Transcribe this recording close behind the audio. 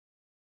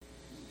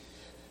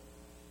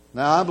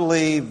Now, I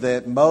believe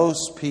that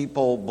most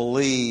people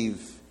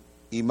believe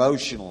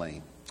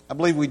emotionally. I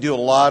believe we do a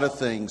lot of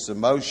things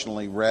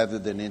emotionally rather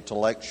than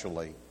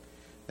intellectually.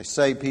 They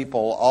say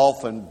people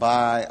often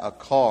buy a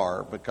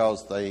car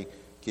because they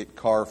get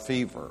car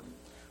fever,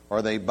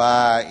 or they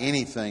buy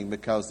anything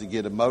because they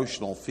get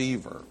emotional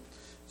fever.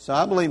 So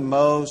I believe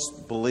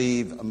most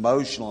believe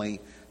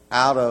emotionally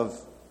out of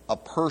a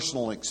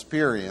personal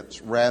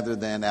experience rather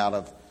than out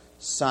of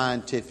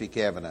scientific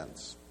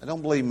evidence. I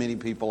don't believe many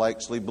people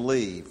actually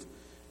believe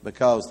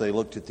because they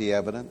looked at the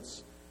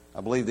evidence.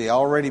 I believe they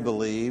already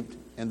believed,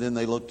 and then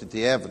they looked at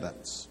the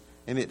evidence,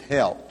 and it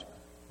helped,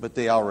 but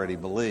they already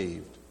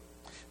believed.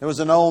 There was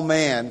an old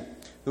man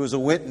who was a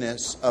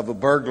witness of a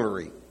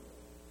burglary,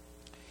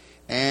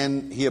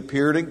 and he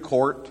appeared in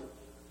court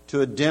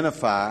to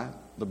identify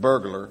the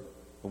burglar,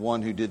 the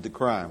one who did the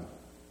crime.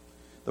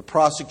 The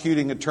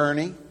prosecuting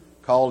attorney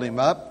called him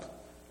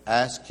up,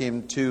 asked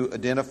him to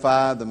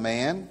identify the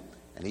man,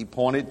 and he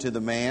pointed to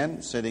the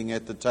man sitting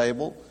at the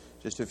table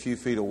just a few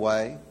feet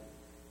away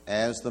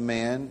as the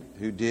man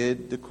who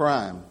did the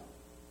crime.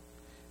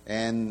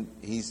 And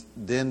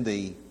then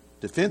the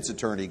defense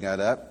attorney got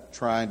up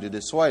trying to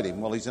dissuade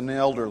him. Well, he's an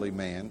elderly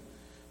man.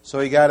 So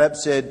he got up and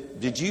said,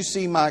 "Did you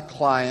see my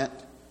client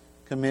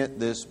commit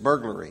this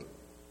burglary?"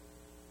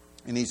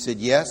 And he said,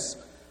 "Yes,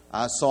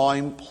 I saw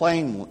him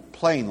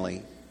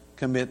plainly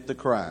commit the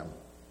crime."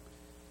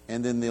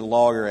 And then the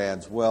lawyer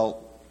adds,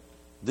 "Well,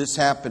 this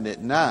happened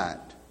at night.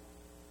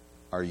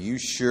 Are you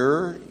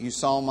sure you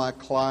saw my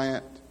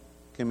client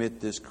commit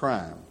this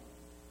crime?"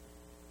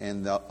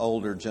 And the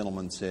older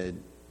gentleman said,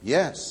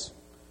 "Yes,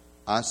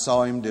 I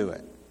saw him do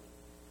it."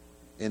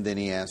 And then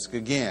he asked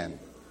again,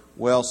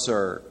 "Well,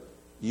 sir,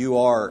 you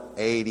are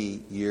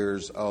 80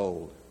 years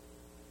old,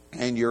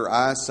 and your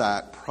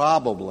eyesight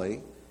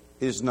probably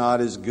is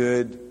not as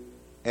good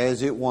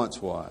as it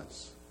once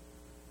was.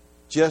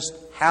 Just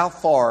how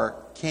far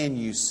can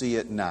you see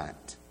at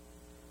night?"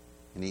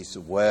 And he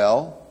said,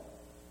 "Well,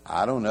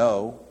 I don't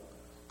know.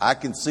 I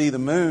can see the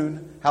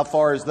moon. How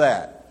far is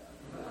that?"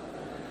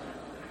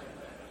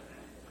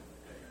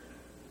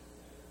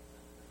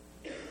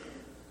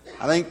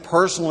 I think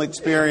personal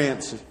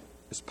experience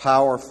is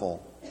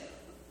powerful,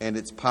 and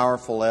it's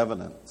powerful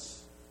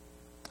evidence.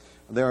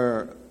 There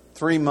are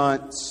 3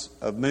 months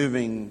of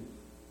moving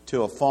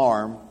to a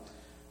farm.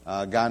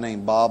 A guy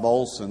named Bob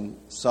Olson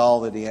saw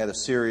that he had a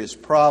serious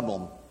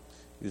problem.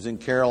 He was in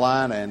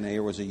Carolina, and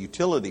there was a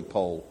utility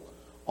pole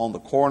on the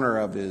corner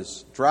of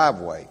his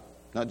driveway,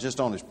 not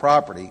just on his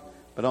property,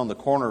 but on the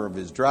corner of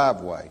his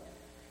driveway.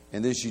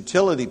 And this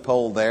utility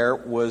pole there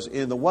was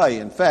in the way.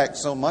 In fact,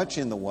 so much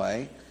in the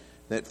way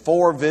that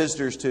 4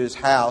 visitors to his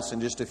house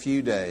in just a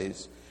few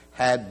days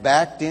had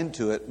backed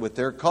into it with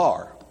their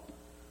car.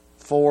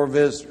 4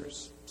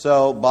 visitors.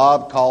 So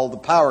Bob called the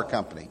power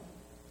company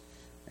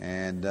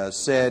and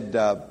said,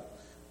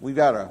 "We've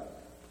got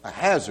a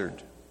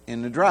hazard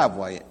in the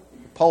driveway.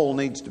 The pole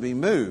needs to be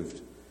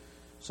moved."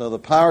 So the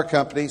power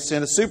company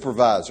sent a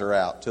supervisor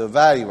out to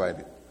evaluate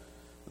it.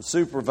 The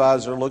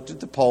supervisor looked at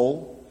the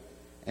pole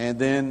and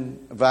then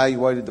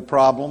evaluated the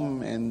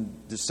problem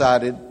and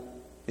decided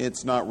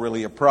it's not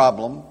really a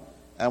problem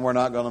and we're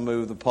not going to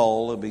move the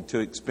pole. It'll be too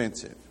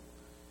expensive.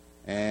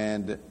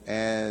 And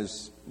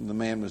as the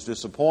man was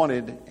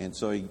disappointed, and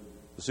so the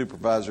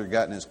supervisor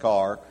got in his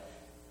car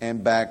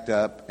and backed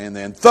up, and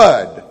then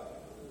thud!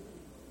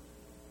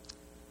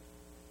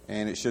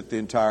 And it shook the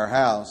entire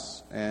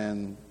house,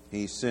 and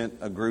he sent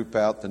a group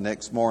out the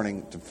next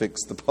morning to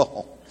fix the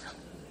pole.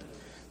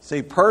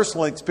 See,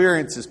 personal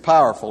experience is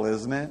powerful,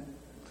 isn't it?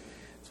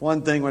 It's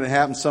one thing when it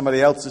happens to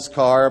somebody else's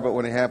car, but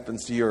when it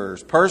happens to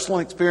yours. Personal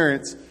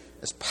experience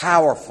is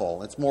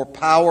powerful. It's more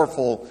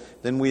powerful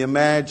than we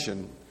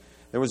imagine.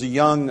 There was a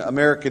young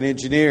American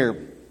engineer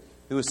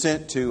who was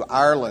sent to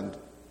Ireland.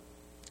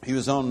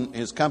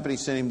 His company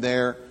sent him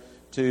there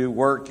to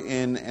work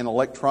in an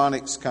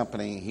electronics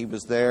company. He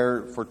was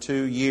there for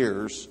 2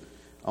 years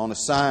on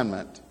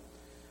assignment.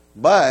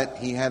 But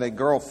he had a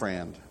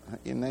girlfriend,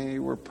 and they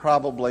were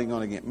probably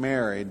going to get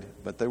married,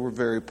 but they were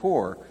very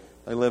poor.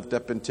 They lived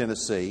up in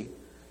Tennessee,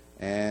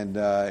 and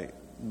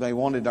they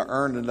wanted to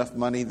earn enough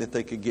money that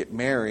they could get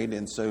married,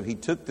 and so he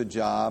took the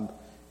job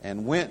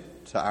and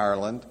went to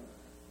Ireland.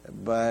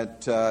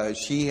 But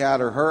she had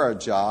her a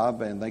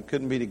job, and they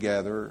couldn't be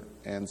together,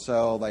 and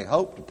so they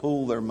hoped to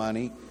pool their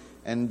money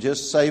and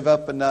just save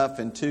up enough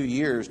in 2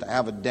 years to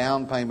have a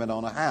down payment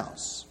on a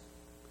house.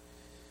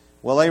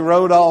 Well, they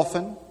rode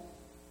often,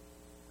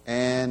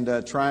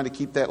 and trying to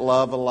keep that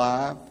love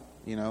alive.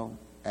 You know,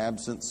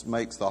 absence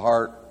makes the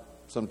heart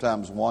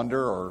sometimes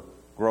wander or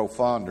grow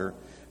fonder.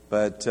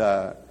 But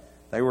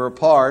they were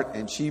apart,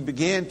 and she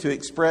began to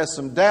express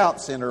some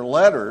doubts in her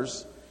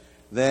letters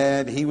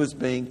that he was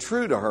being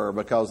true to her,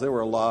 because there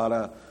were a lot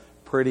of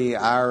pretty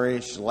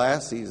Irish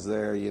lassies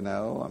there, you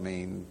know. I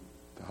mean,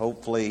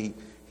 hopefully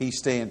he's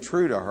staying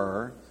true to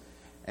her.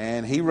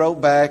 And he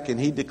wrote back and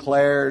he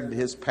declared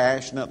his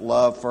passionate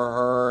love for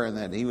her and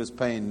that he was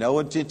paying no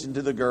attention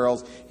to the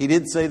girls. He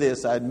did say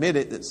this: "I admit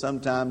it that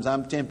sometimes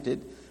I'm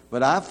tempted,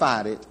 but I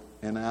fight it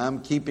and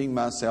I'm keeping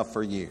myself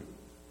for you.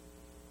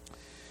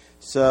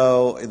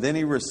 So then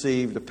he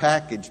received a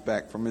package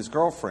back from his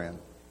girlfriend.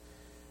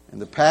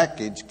 And the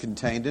package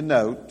contained a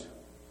note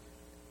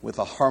with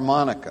a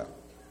harmonica.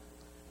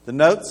 The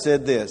note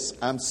said this: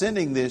 I'm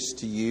sending this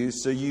to you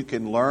so you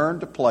can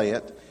learn to play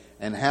it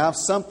and have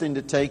something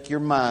to take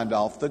your mind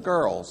off the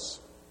girls.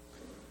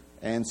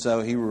 And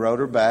so he wrote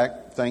her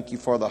back, thank you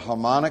for the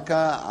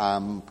harmonica.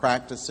 I'm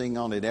practicing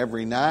on it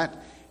every night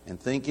and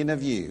thinking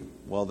of you.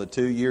 Well, the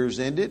 2 years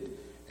ended,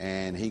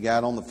 and he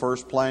got on the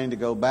first plane to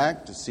go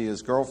back to see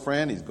his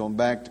girlfriend. He's going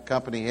back to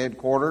company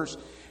headquarters,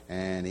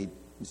 and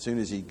as soon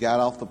as he got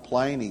off the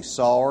plane, he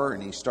saw her,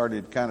 and he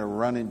started kind of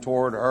running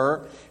toward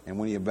her. And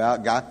when he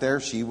about got there,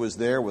 she was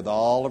there with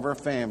all of her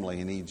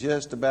family, and he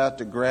just about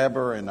to grab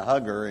her and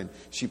hug her, and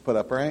she put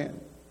up her hand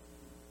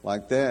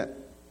like that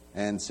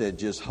and said,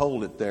 just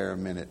hold it there a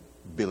minute,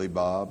 Billy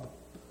Bob.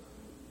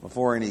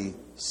 Before any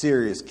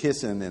serious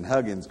kissing and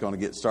hugging is going to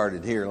get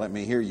started here, let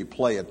me hear you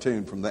play a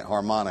tune from that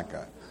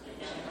harmonica.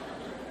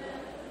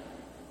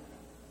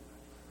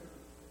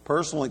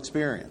 Personal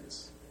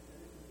experience,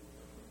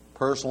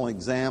 personal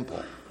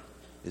example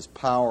is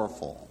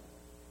powerful,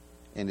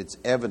 and it's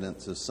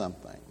evidence of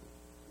something.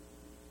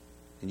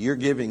 And you're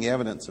giving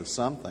evidence of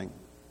something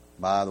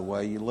by the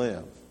way you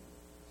live.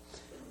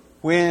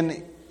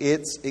 When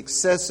it's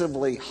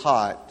excessively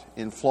hot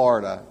in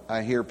Florida,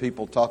 I hear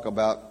people talk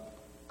about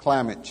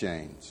climate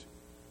change.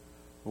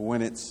 But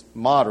when it's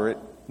moderate,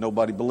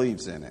 nobody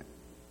believes in it.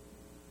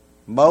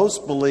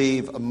 Most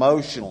believe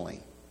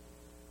emotionally.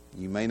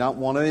 You may not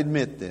want to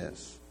admit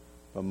this,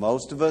 but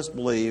most of us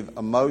believe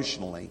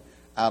emotionally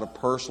out of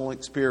personal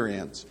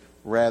experience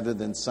rather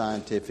than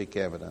scientific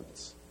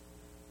evidence.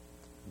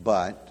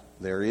 But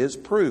there is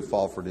proof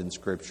offered in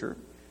Scripture,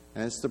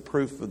 and it's the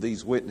proof of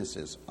these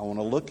witnesses. I want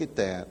to look at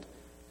that,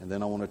 and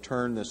then I want to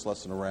turn this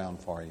lesson around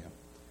for you.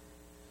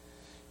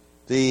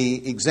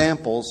 The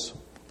examples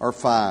are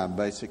 5,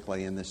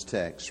 basically, in this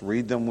text.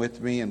 Read them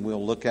with me, and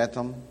we'll look at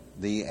them.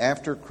 The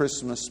after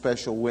Christmas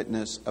special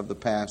witness of the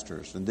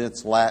pastors, and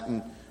that's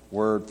Latin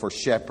word for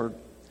shepherd.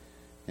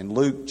 In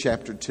Luke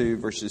chapter 2,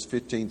 verses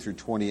 15 through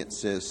 20, it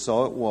says,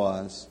 so it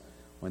was,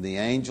 when the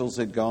angels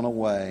had gone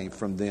away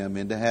from them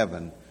into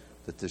heaven,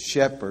 that the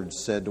shepherds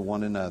said to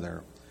one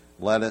another,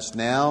 let us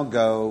now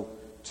go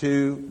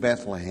to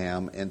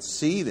Bethlehem and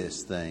see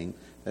this thing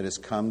that has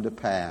come to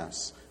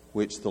pass,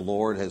 which the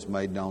Lord has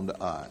made known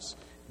to us.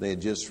 They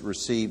had just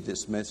received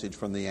this message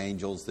from the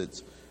angels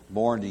that's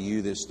born to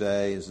you this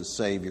day is the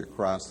Savior,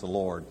 Christ the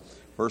Lord.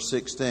 Verse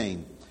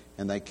 16,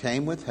 and they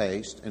came with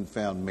haste and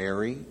found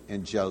Mary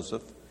and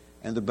Joseph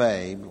and the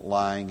babe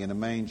lying in a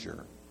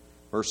manger.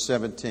 Verse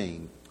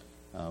 17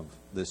 of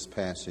this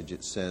passage,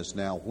 it says,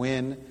 now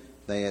when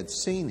they had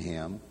seen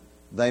him,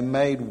 they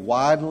made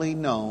widely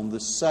known the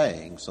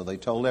saying. So they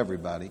told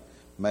everybody,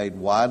 made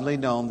widely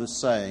known the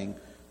saying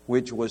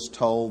which was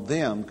told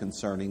them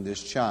concerning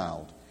this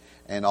child.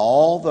 And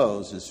all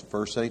those, is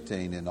verse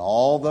 18, and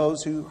all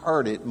those who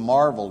heard it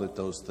marveled at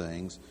those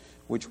things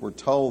which were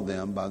told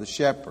them by the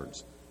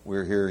shepherds.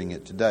 We're hearing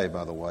it today,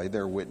 by the way.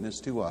 They're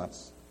witness to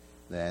us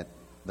that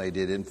they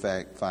did in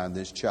fact find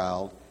this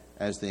child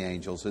as the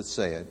angels had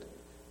said.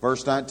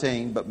 Verse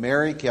 19, but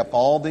Mary kept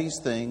all these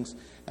things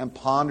and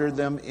pondered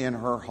them in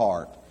her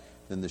heart.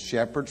 Then the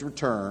shepherds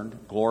returned,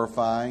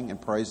 glorifying and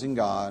praising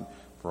God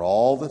for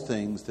all the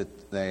things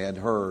that they had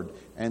heard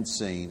and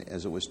seen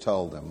as it was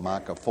told them.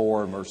 Micah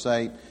 4 and verse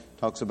 8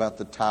 talks about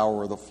the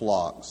tower of the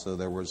flock. So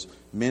there was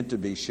meant to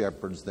be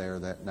shepherds there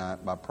that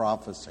night by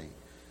prophecy.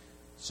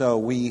 So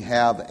we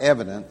have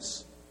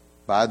evidence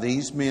by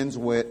these men's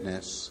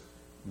witness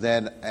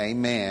that a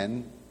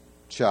man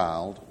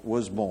child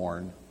was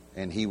born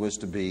and he was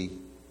to be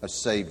a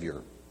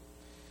Savior.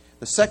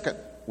 The second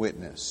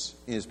witness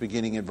is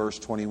beginning in verse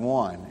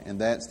 21,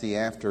 and that's the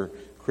after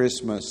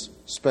Christmas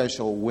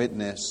special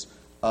witness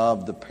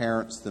of the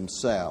parents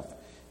themselves.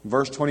 In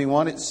verse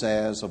 21 it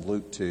says of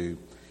Luke 2,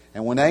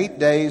 and when 8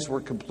 days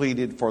were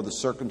completed for the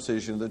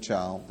circumcision of the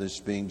child, this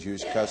being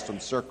Jewish custom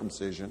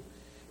circumcision,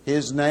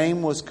 his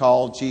name was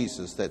called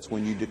Jesus. That's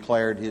when you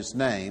declared his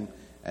name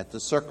at the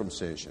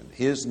circumcision.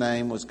 His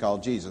name was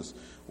called Jesus.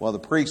 Well, the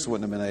priest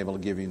wouldn't have been able to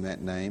give him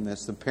that name.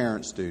 That's the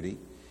parent's duty.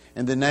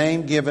 And the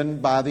name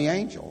given by the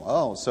angel.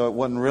 Oh, so it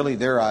wasn't really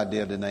their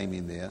idea to name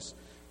him this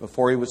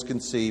before he was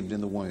conceived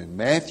in the womb.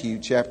 Matthew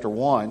chapter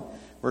 1,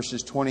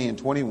 verses 20 and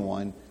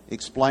 21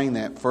 explain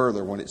that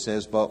further when it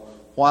says, but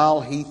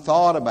while he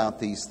thought about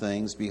these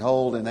things,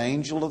 behold, an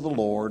angel of the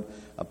Lord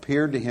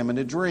appeared to him in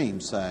a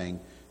dream, saying,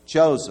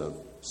 Joseph,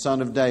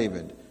 son of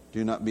David,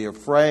 do not be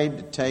afraid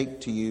to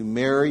take to you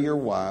Mary your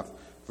wife,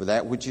 for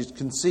that which is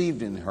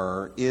conceived in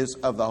her is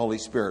of the Holy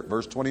Spirit.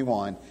 Verse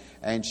 21,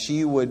 and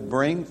she would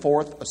bring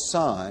forth a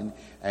son,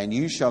 and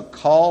you shall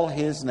call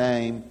his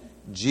name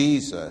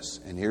Jesus.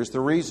 And here's the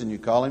reason you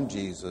call him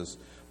Jesus,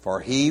 for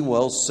he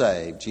will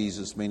save,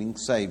 Jesus meaning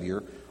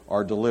Savior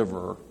or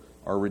deliverer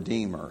or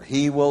redeemer.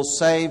 He will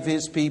save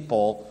his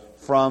people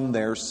from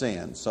their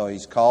sins. So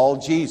he's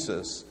called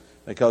Jesus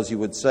because He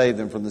would save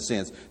them from the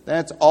sins.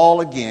 That's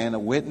all, again, a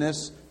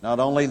witness, not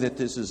only that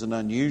this is an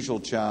unusual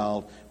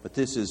child, but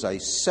this is a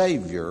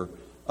Savior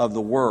of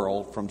the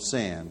world from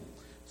sin.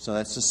 So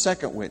that's the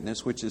second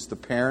witness, which is the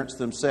parents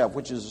themselves,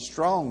 which is a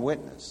strong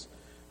witness.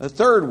 The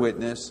third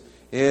witness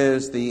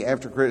is the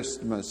after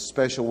Christmas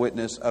special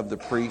witness of the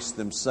priests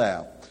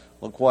themselves.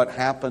 Look what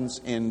happens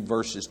in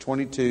verses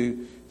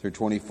 22 through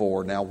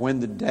 24. Now, when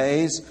the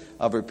days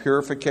of a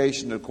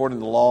purification according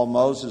to the law of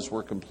Moses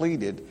were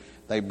completed,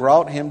 they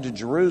brought him to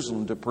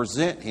Jerusalem to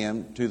present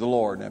him to the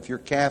Lord. Now, if you're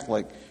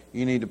Catholic,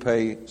 you need to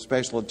pay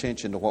special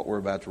attention to what we're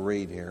about to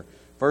read here.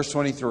 Verse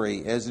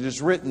 23, as it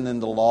is written in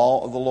the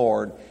law of the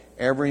Lord,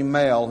 every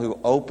male who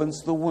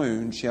opens the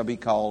womb shall be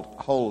called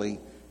holy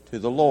to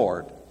the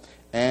Lord.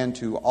 And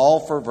to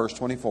offer, verse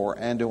 24,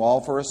 and to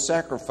offer a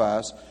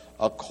sacrifice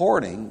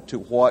according to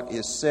what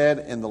is said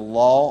in the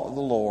law of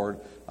the Lord,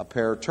 a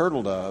pair of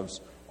turtle doves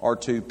or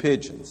 2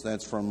 pigeons.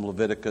 That's from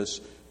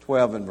Leviticus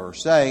 12 and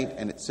verse 8.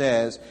 And it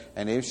says,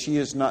 and if she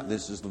is not,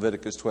 this is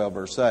Leviticus 12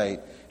 verse 8,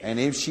 and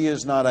if she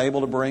is not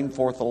able to bring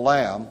forth a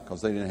lamb,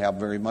 because they didn't have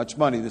very much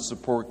money, this is a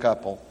poor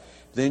couple,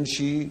 then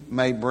she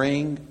may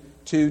bring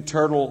 2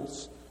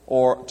 turtles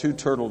or 2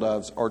 turtle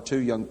doves or 2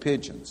 young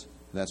pigeons.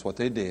 And that's what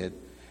they did.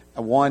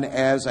 One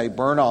as a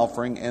burnt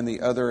offering and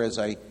the other as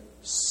a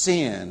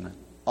sin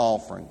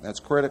offering.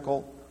 That's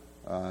critical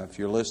if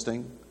you're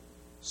listening.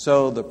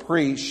 So the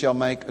priest shall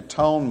make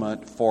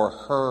atonement for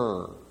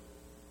her.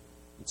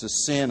 It's a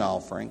sin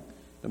offering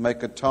to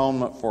make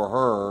atonement for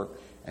her,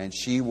 and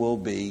she will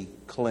be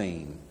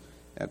clean.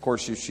 And of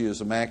course, if she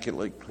is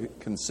immaculately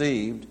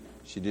conceived,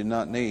 she did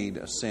not need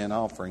a sin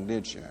offering,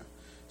 did she?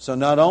 So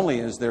not only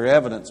is there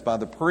evidence by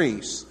the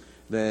priests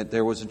that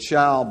there was a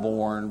child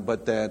born,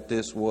 but that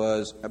this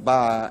was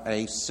by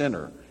a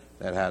sinner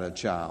that had a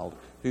child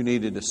who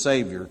needed a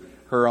Savior.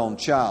 Her own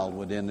child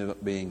would end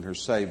up being her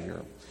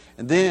Savior.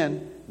 And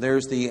then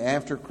there's the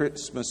after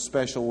Christmas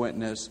special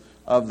witness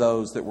of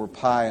those that were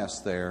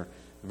pious there.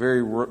 A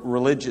very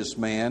religious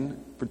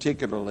man,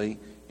 particularly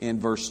in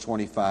verse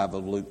 25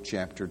 of Luke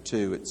chapter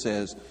 2. It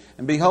says,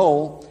 and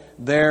behold,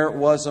 there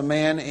was a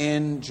man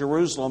in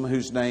Jerusalem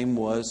whose name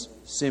was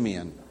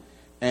Simeon.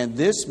 And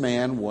this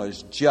man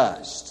was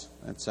just.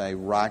 That's a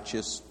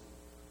righteous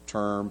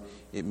term.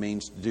 It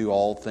means to do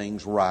all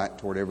things right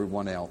toward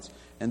everyone else.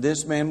 And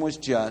this man was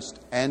just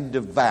and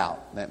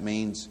devout. That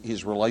means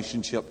his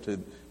relationship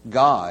to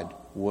God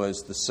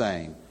was the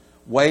same.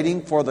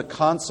 Waiting for the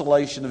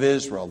consolation of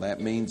Israel. That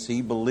means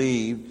he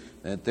believed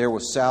that there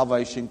was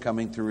salvation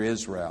coming through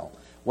Israel.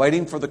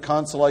 Waiting for the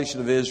consolation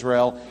of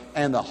Israel,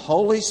 and the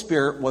Holy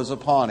Spirit was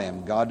upon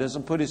him. God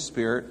doesn't put His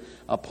Spirit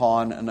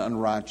upon an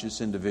unrighteous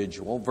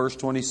individual. Verse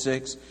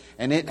 26,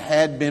 and it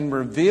had been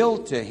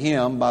revealed to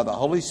him by the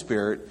Holy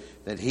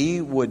Spirit that he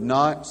would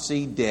not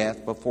see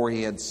death before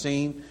he had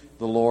seen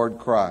the Lord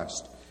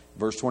Christ.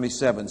 Verse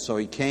 27, so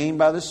he came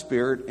by the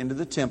Spirit into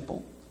the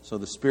temple. So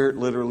the Spirit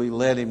literally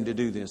led him to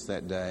do this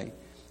that day.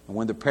 And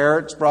when the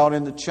parents brought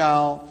in the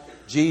child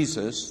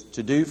Jesus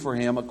to do for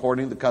him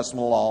according to the custom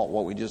of the law,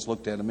 what we just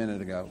looked at a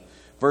minute ago.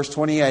 Verse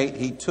 28,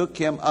 he took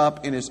him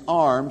up in his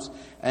arms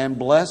and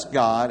blessed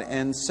God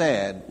and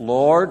said,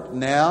 Lord,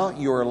 now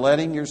you are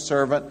letting your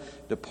servant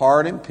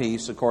depart in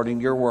peace according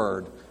to your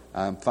word.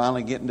 I'm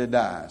finally getting to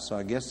die. So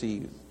I guess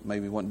he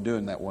maybe wasn't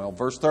doing that well.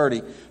 Verse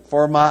 30,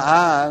 for my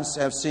eyes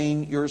have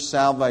seen your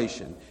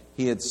salvation.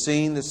 He had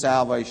seen the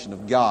salvation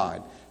of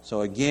God.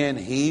 So again,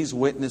 he's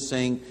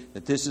witnessing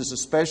that this is a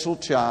special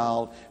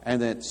child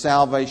and that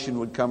salvation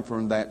would come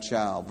from that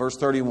child. Verse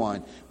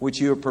 31, which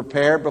you have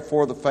prepared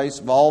before the face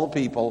of all the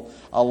people,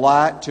 a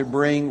light to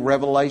bring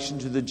revelation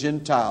to the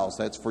Gentiles.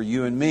 That's for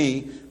you and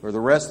me, or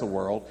the rest of the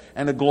world.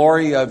 And the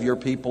glory of your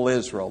people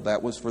Israel.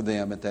 That was for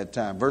them at that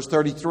time. Verse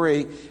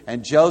 33,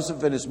 and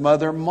Joseph and his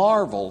mother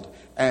marveled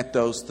at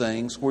those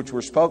things which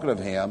were spoken of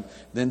him.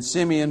 Then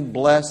Simeon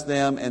blessed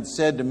them and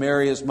said to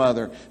Mary his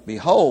mother,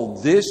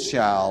 behold, this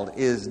child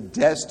is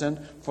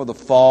destined for the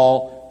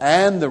fall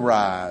and the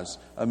rise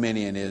of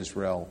many in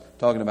Israel.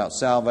 Talking about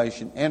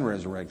salvation and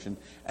resurrection.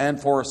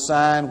 And for a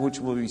sign which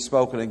will be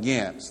spoken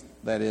against.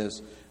 That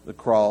is, the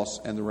cross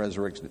and the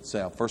resurrection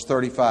itself. Verse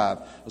 35,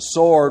 a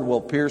sword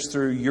will pierce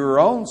through your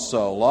own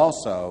soul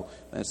also.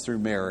 That's through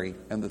Mary.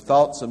 And the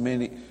thoughts of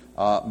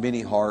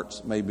many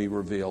hearts may be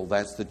revealed.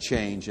 That's the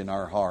change in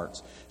our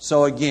hearts.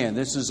 So again,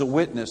 this is a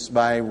witness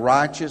by a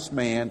righteous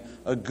man,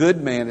 a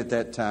good man at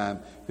that time,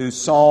 who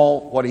saw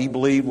what he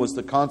believed was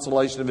the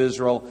consolation of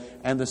Israel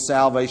and the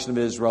salvation of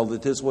Israel,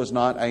 that this was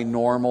not a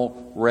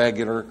normal,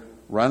 regular,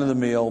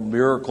 run-of-the-mill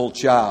miracle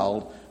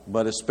child,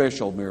 but a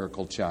special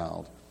miracle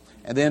child.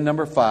 And then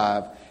number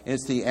 5,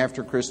 it's the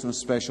after Christmas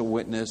special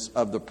witness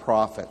of the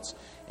prophets.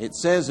 It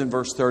says in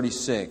verse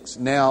 36,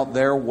 now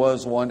there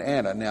was one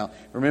Anna. Now,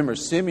 remember,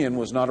 Simeon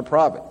was not a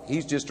prophet.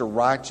 He's just a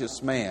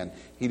righteous man.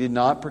 He did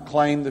not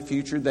proclaim the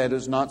future. That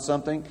is not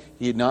something.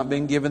 He had not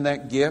been given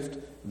that gift.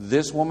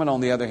 This woman,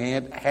 on the other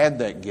hand, had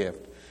that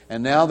gift.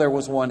 And now there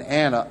was one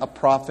Anna, a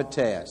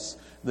prophetess,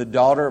 the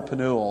daughter of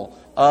Penuel,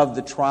 of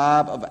the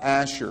tribe of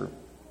Asher.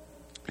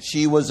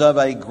 She was of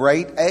a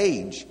great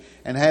age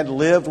and had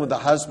lived with the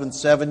husband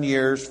 7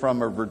 years from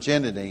her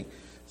virginity.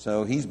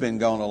 So he's been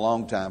gone a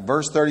long time.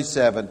 Verse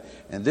 37,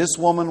 and this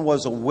woman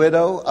was a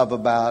widow of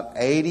about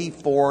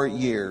 84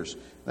 years.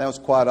 That was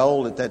quite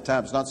old at that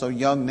time. It's not so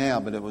young now,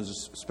 but it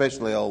was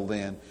especially old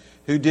then.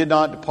 Who did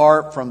not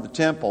depart from the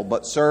temple,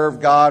 but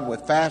served God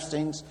with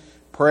fastings,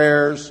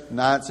 prayers,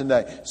 nights and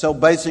days. So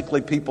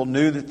basically people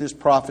knew that this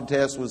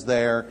prophetess was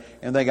there,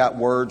 and they got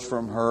words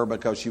from her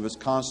because she was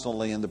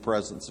constantly in the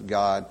presence of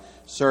God,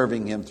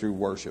 serving Him through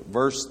worship.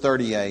 Verse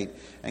 38,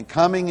 and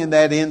coming in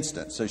that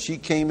instant, so she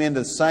came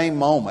into the same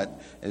moment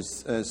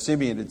as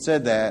Simeon had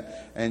said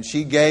that, and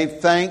she gave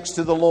thanks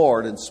to the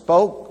Lord and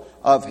spoke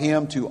of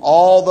Him to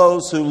all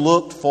those who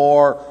looked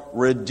for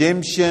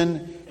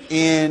redemption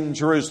in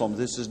Jerusalem.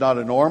 This is not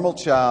a normal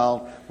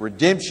child.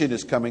 Redemption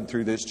is coming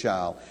through this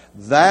child.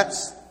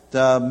 That's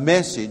the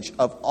message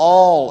of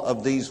all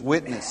of these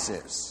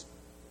witnesses.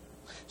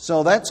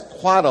 So that's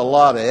quite a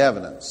lot of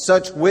evidence.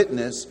 Such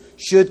witness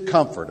should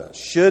comfort us,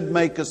 should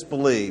make us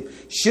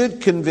believe,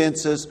 should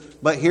convince us.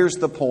 But here's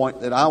the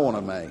point that I want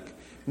to make.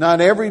 Not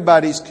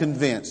everybody's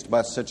convinced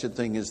by such a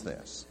thing as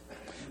this.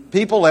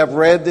 People have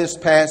read this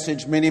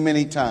passage many,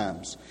 many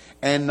times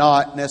and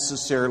not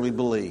necessarily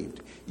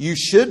believed. You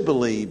should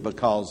believe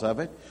because of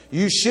it.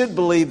 You should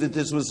believe that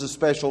this was a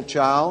special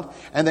child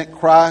and that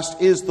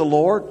Christ is the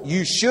Lord.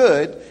 You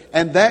should,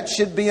 and that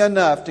should be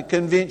enough to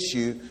convince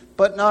you.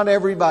 But not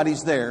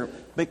everybody's there,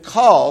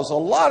 because a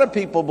lot of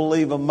people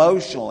believe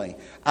emotionally,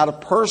 out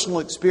of personal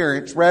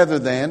experience rather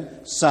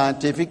than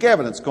scientific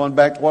evidence. Going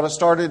back to what I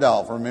started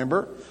off,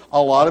 remember?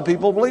 A lot of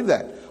people believe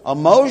that.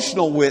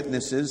 Emotional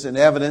witnesses and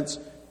evidence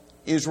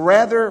is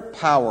rather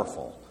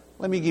powerful.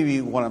 Let me give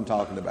you what I'm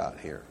talking about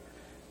here.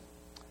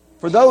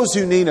 For those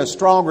who need a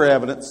stronger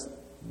evidence,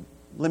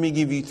 let me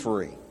give you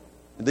 3.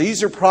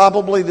 These are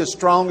probably the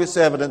strongest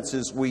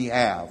evidences we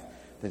have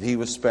that he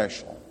was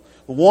special.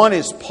 One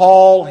is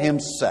Paul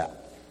himself.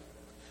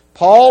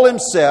 Paul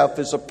himself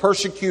is a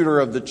persecutor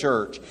of the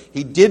church.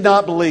 He did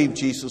not believe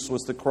Jesus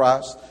was the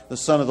Christ, the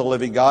Son of the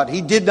living God.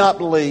 He did not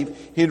believe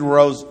He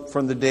rose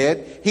from the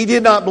dead. He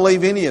did not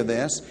believe any of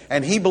this.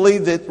 And he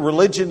believed that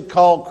religion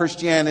called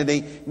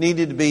Christianity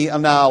needed to be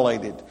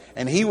annihilated.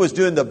 And he was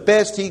doing the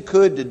best he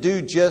could to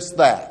do just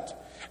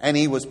that. And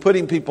he was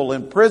putting people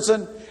in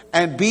prison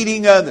and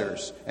beating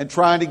others and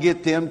trying to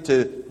get them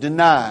to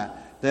deny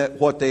that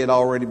what they had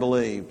already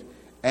believed.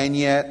 And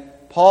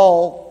yet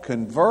Paul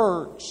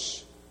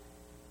converts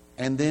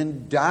and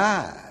then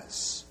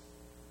dies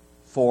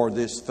for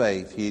this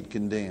faith he had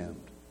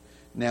condemned.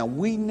 Now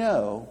we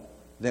know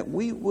that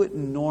we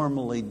wouldn't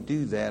normally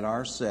do that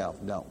ourselves,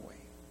 don't we?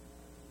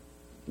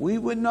 We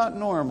would not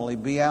normally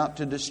be out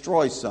to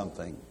destroy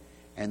something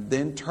and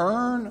then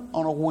turn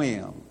on a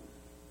whim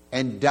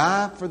and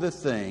die for the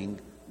thing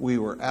we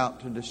were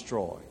out to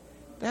destroy.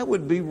 That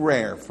would be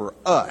rare for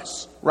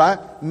us, right?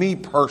 Me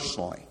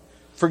personally.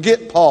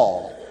 Forget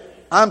Paul.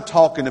 I'm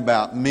talking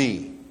about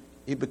me.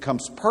 It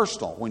becomes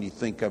personal when you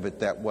think of it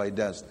that way,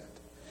 doesn't it?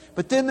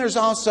 But then there's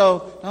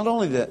also not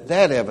only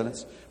that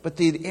evidence, but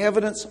the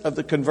evidence of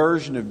the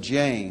conversion of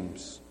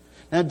James.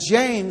 Now,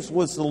 James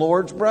was the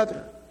Lord's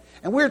brother.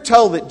 And we're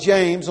told that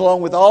James,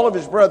 along with all of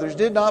his brothers,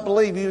 did not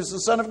believe he was the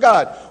Son of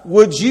God.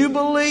 Would you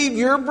believe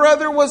your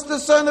brother was the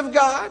Son of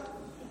God?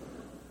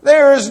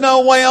 There is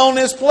no way on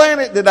this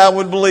planet that I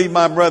would believe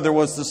my brother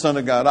was the Son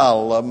of God. I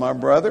love my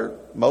brother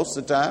most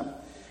of the time.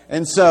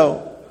 And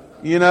so,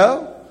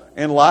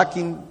 and like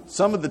him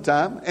some of the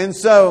time. And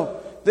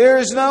so, there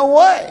is no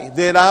way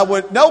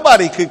that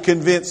nobody could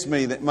convince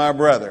me that my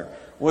brother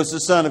was the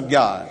Son of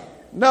God.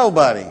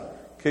 Nobody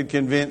could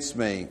convince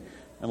me.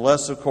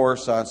 Unless, of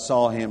course, I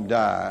saw him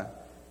die,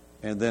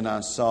 and then I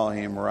saw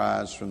him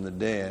rise from the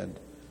dead.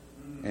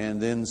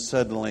 And then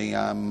suddenly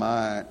I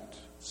might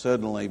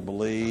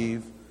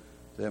believe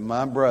that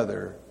my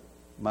brother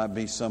might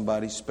be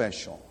somebody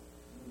special.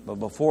 But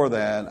before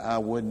that, I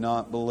would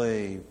not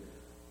believe.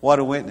 What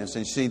a witness.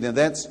 And see, then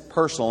that's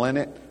personal, isn't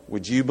it?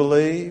 Would you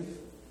believe?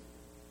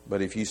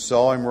 But if you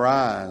saw him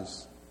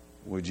rise,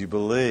 would you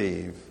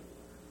believe?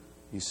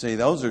 You see,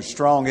 those are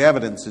strong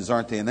evidences,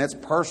 aren't they? And that's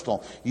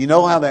personal. You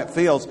know how that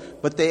feels.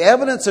 But the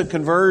evidence of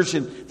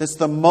conversion that's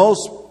the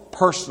most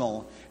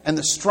personal and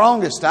the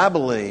strongest, I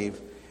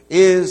believe,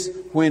 is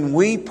when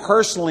we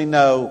personally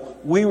know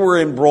we were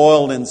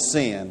embroiled in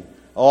sin.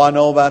 Oh, I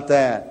know about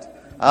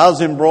that. I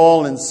was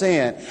embroiled in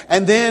sin.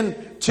 And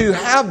then to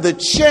have the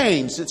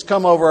change that's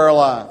come over our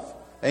life.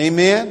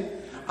 Amen?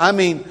 I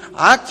mean,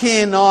 I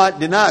cannot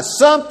deny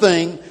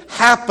something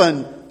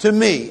happened to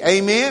me.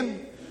 Amen?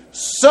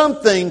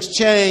 Something's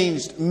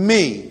changed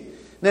me.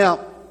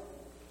 Now,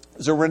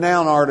 there's a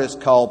renowned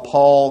artist called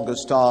Paul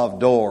Gustave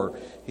Doré.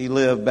 He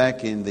lived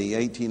back in the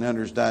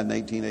 1800s, died in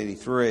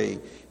 1883.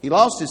 He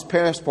lost his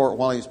passport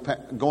while he was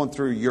going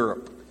through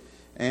Europe.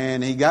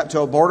 And he got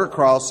to a border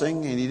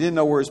crossing, and he didn't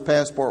know where his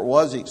passport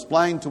was. He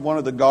explained to one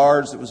of the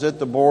guards that was at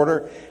the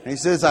border, and he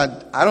says, I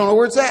don't know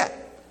where it's at.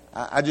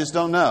 I just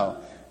don't know.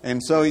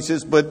 And so he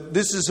says, but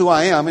this is who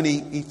I am. And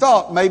he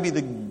thought maybe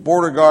the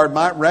border guard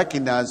might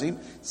recognize him,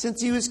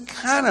 since he was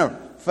kind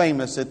of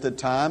famous at the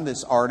time,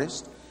 this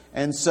artist.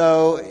 And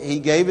so he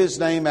gave his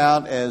name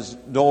out as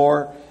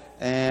Dorr,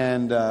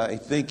 and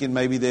thinking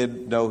maybe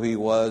they'd know who he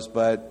was,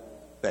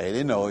 but they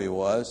didn't know who he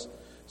was.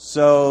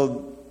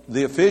 So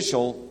the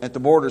official at the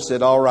border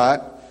said, all right,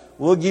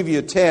 we'll give you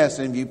a test,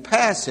 and if you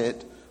pass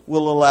it,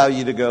 we'll allow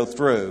you to go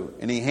through.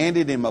 And he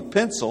handed him a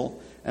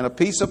pencil and a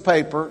piece of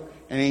paper,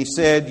 and he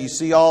said, you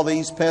see all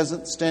these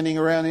peasants standing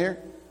around here?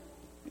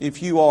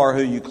 If you are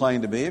who you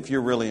claim to be, if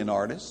you're really an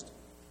artist,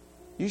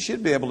 you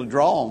should be able to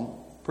draw them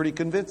pretty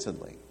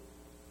convincingly.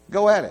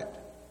 Go at it.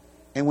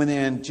 And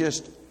within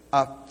just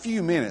a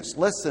few minutes,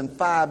 less than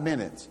 5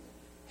 minutes,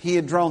 he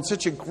had drawn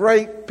such a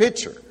great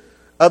picture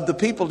of the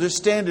people just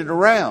standing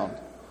around.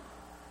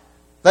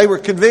 They were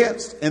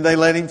convinced, and they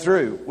let him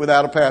through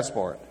without a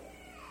passport.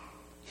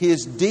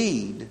 His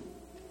deed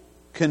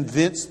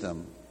convinced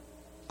them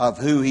of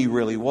who he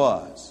really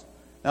was.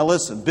 Now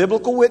listen,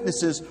 biblical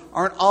witnesses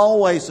aren't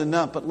always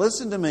enough, but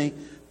listen to me.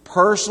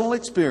 Personal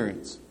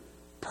experience,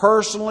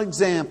 personal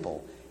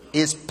example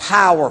is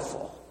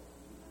powerful.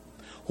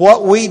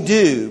 What we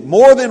do,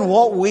 more than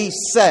what we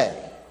say,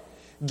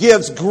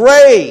 gives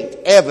great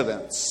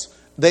evidence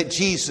that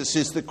Jesus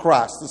is the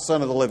Christ, the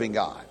Son of the living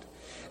God.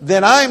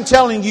 Then I'm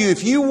telling you,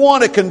 if you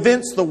want to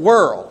convince the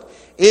world,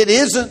 it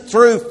isn't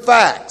through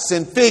facts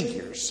and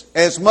figures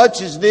as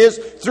much as it is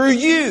through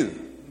you.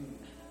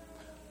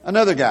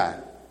 Another guy,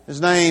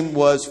 his name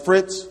was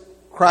Fritz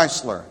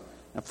Kreisler.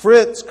 Now,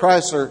 Fritz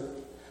Kreisler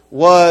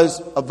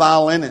was a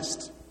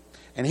violinist,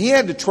 and he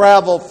had to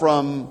travel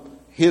from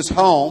his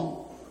home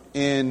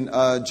in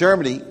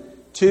Germany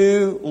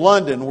to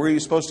London, where he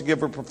was supposed to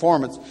give a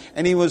performance.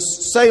 And he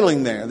was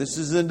sailing there. This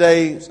is in the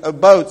days of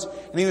boats.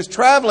 And he was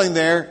traveling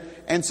there.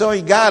 And so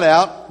he got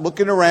out,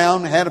 looking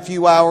around, had a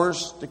few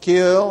hours to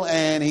kill,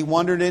 and he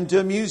wandered into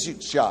a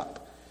music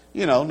shop.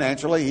 You know,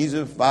 naturally, he's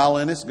a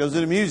violinist, goes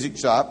to a music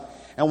shop.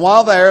 And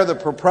while there, the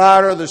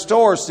proprietor of the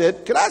store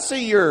said, "Could I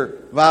see your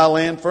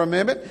violin for a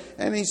minute?"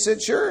 And he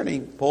said, "Sure." And he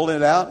pulled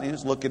it out, and he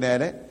was looking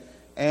at it.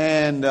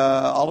 And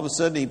all of a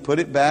sudden, he put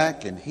it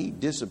back, and he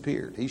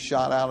disappeared. He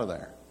shot out of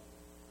there.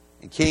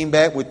 He came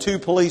back with 2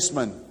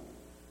 policemen.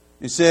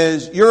 He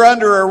says, "You're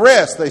under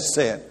arrest," they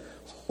said.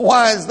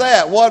 "Why is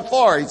that? What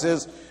for?" He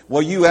says,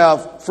 "Well, you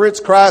have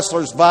Fritz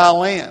Kreisler's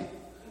violin."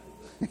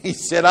 He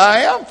said, "I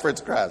am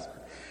Fritz Kreisler."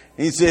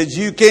 He says,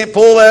 "You can't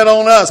pull that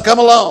on us. Come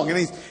along." And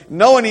he's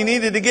knowing he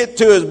needed to get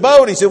to his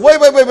boat. He said, Wait.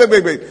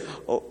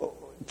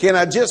 Can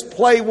I just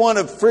play one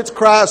of Fritz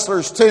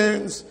Kreisler's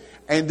tunes?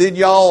 And then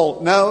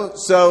y'all know.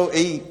 So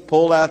he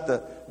pulled out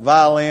the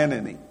violin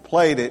and he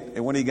played it.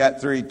 And when he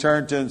got through, he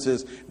turned to him and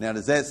says, "Now,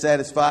 does that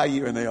satisfy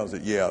you?" And they all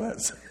said, "Yeah,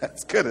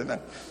 that's good enough."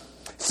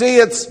 See,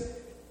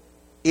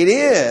 it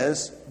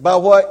is by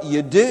what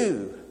you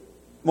do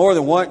more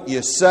than what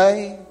you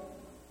say.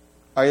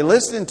 Are you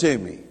listening to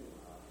me?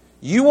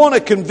 You want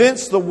to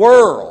convince the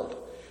world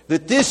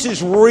that this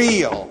is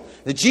real,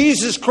 that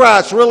Jesus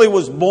Christ really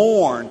was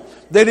born,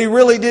 that He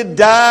really did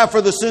die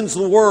for the sins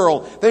of the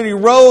world, that He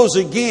rose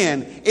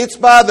again. It's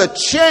by the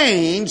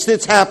change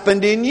that's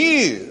happened in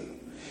you.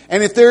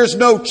 And if there's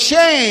no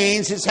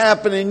change that's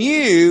happened in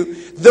you,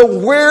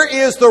 where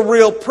is the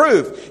real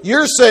proof?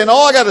 You're saying,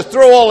 "Oh, I got to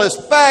throw all this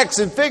facts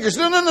and figures."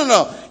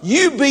 No.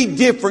 You be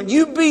different.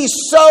 You be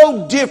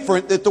so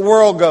different that the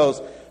world goes,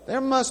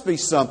 "There must be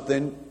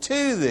something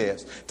to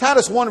this."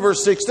 Titus 1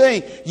 verse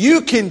 16,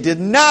 you can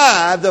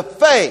deny the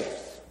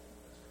faith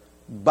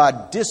by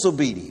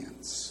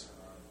disobedience.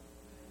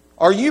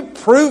 Are you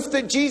proof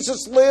that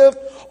Jesus lived,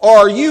 or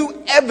are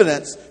you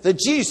evidence that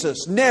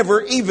Jesus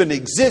never even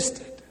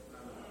existed?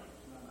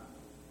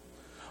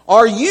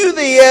 Are you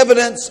the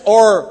evidence,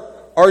 or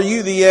are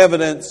you the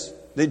evidence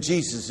that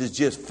Jesus is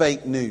just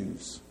fake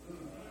news?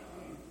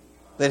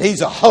 That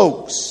He's a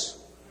hoax?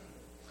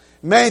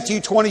 Matthew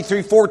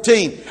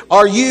 23:14.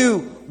 Are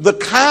you the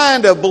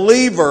kind of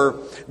believer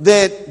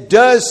that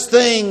does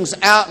things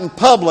out in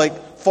public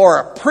for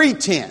a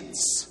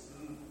pretense?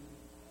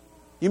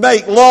 You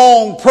make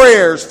long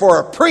prayers for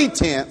a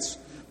pretense,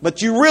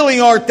 but you really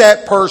aren't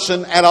that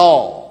person at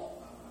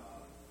all.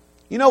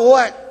 You know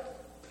what?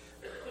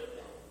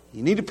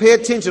 You need to pay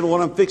attention to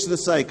what I'm fixing to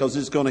say, because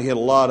it's going to hit a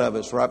lot of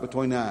us right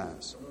between the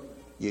eyes.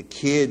 Your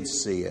kids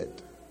see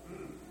it.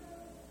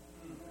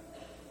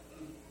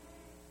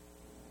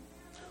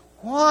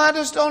 "Well, I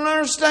just don't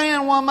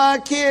understand why my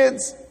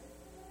kids..."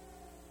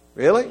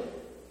 Really?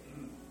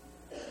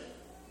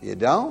 You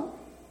don't?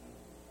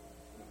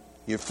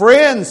 Your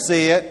friends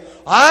see it.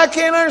 "I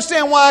can't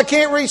understand why I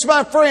can't reach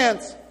my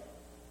friends."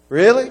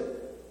 Really?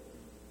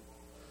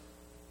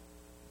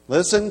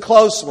 Listen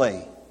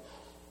closely.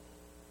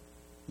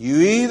 You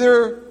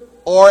either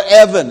are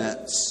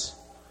evidence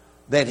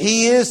that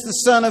He is the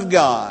Son of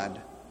God,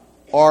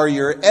 or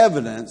you're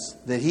evidence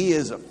that He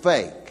is a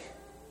fake.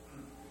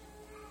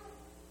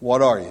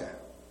 What are you?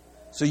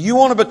 So you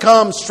want to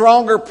become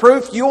stronger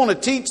proof? You want to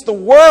teach the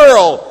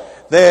world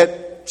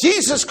that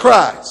Jesus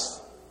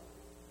Christ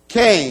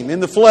came in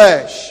the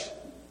flesh?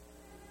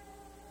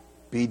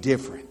 Be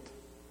different.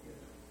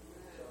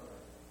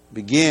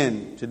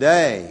 Begin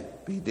today.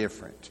 Be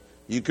different.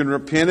 You can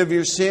repent of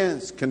your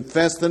sins,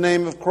 confess the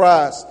name of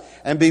Christ,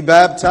 and be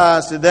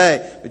baptized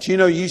today. But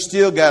you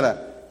still got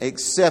to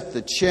accept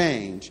the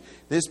change.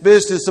 This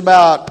business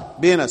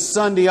about being a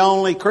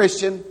Sunday-only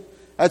Christian,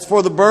 that's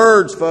for the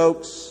birds,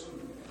 folks.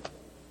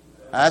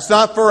 That's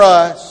not for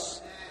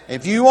us.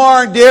 If you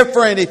aren't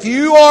different, then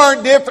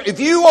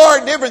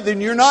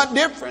you're not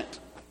different.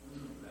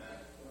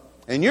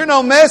 And you're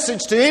no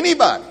message to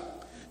anybody.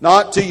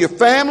 Not to your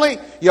family.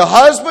 Your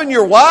husband,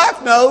 your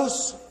wife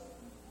knows.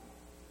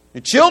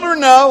 Your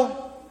children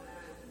know.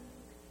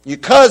 Your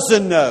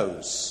cousin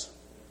knows.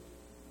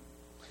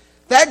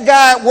 That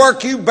guy at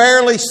work you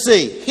barely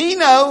see, he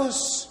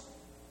knows.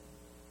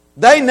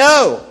 They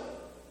know.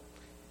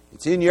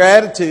 It's in your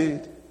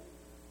attitude.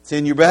 It's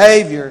in your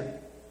behavior.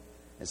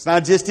 It's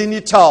not just in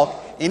your talk.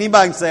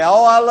 Anybody can say,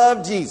 oh, I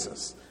love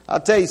Jesus.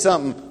 I'll tell you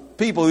something.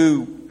 People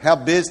who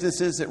have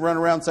businesses that run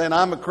around saying,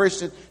 I'm a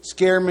Christian,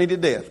 scare me to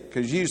death.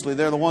 Because usually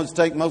they're the ones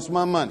that take most of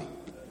my money.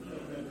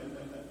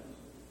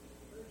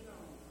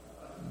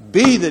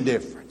 Be the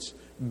difference.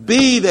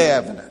 Be the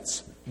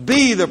evidence.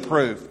 Be the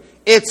proof.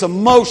 It's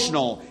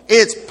emotional.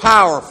 It's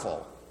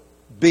powerful.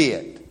 Be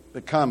it.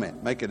 Become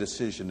it. Make a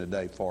decision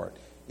today for it,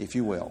 if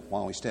you will,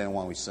 while we stand and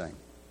while we sing.